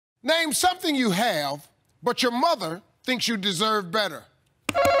Name something you have, but your mother thinks you deserve better.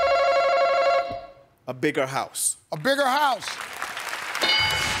 A bigger house. A bigger house.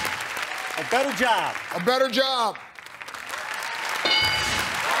 A better job. A better job.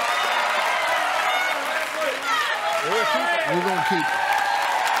 We're gonna keep.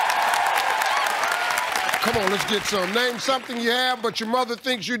 Come on, let's get some. Name something you have, but your mother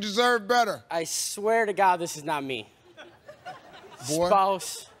thinks you deserve better. I swear to God, this is not me. Boy.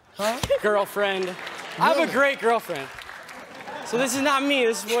 Spouse. Huh? Girlfriend. Really? I have a great girlfriend. So this is not me.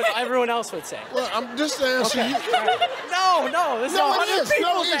 This is what everyone else would say. Well, I'm just answering you. No, this is it is.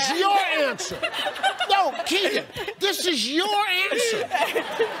 No, it's your answer. No, Keegan, this is your answer.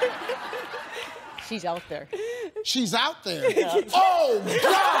 She's out there. She's out there. Yeah. Oh,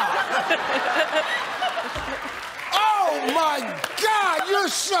 God! Oh, my God, you're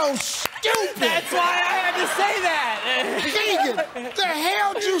so stupid. That's why I had to say that. Keegan, the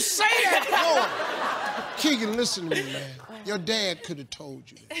hell did you say that for? Keegan, listen to me, man. Your dad could have told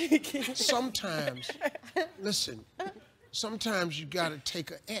you that. Sometimes, listen, sometimes you gotta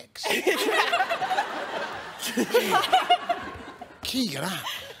take an X. Keegan,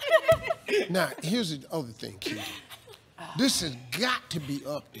 now, here's the other thing, Keegan. This has got to be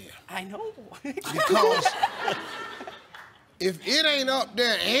up there. I know. Because if it ain't up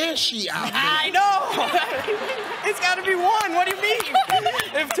there and she out there. I know. It's got to be one. What do you mean?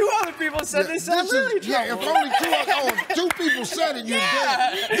 If two other people said this, I'm really trouble. Yeah, if only two people said it, you're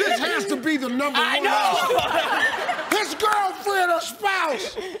dead. This has to be the number one. I know. His girlfriend or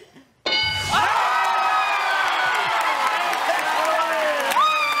spouse.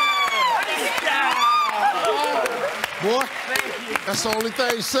 Boy, that's the only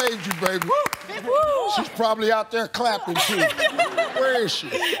thing saved you, baby. She's probably out there clapping, too. Where is she?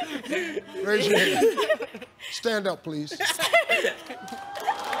 Raise your hand. Stand up, please.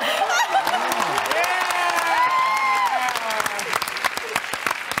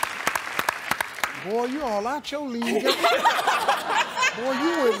 Boy, you all out your league. Boy,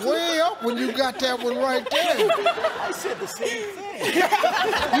 you went way up when you got that one right there. I said the same thing.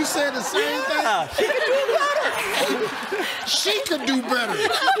 You said the same thing? She could do better.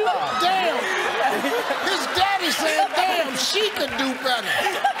 Damn. His daddy said, damn, she could do better.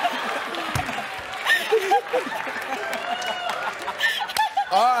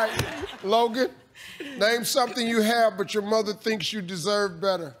 All right, Logan, name something you have, but your mother thinks you deserve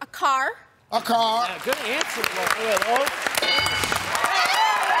better. A car. A car. Yeah, good answer, Logan.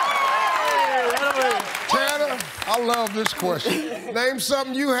 Tanner, I love this question. Name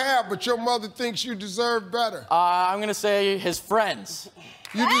something you have, but your mother thinks you deserve better. I'm going to say his friends.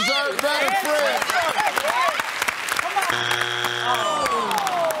 You deserve better friends.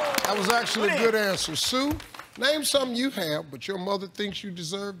 That was actually a good answer. Sue, name something you have, but your mother thinks you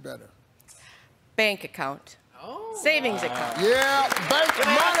deserve better. Bank account. Oh. Savings account. Yeah, bank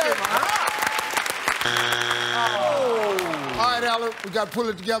money. All right, Alan, we got to pull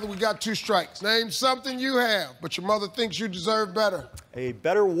it together. We got 2 strikes. Name something you have, but your mother thinks you deserve better. A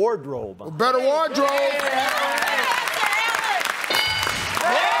better wardrobe. A better wardrobe.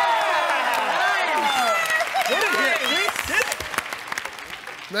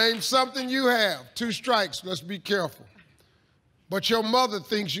 Name something you have. 2 strikes. Let's be careful. But your mother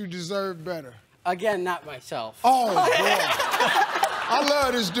thinks you deserve better. Again, not myself. Oh, boy. I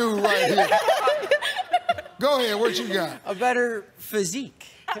love this dude right here. Go ahead, what you got? A better physique.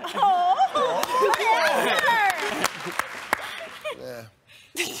 Yeah.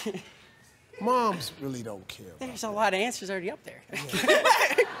 Moms really don't care. There's a lot of answers already up there.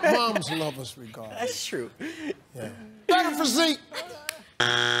 Yeah. Moms love us regardless. That's true. Yeah. Better physique.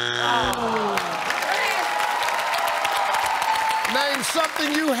 Name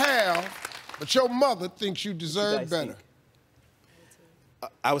something you have, but your mother thinks you deserve better.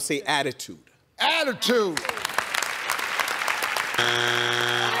 I would say attitude. Attitude.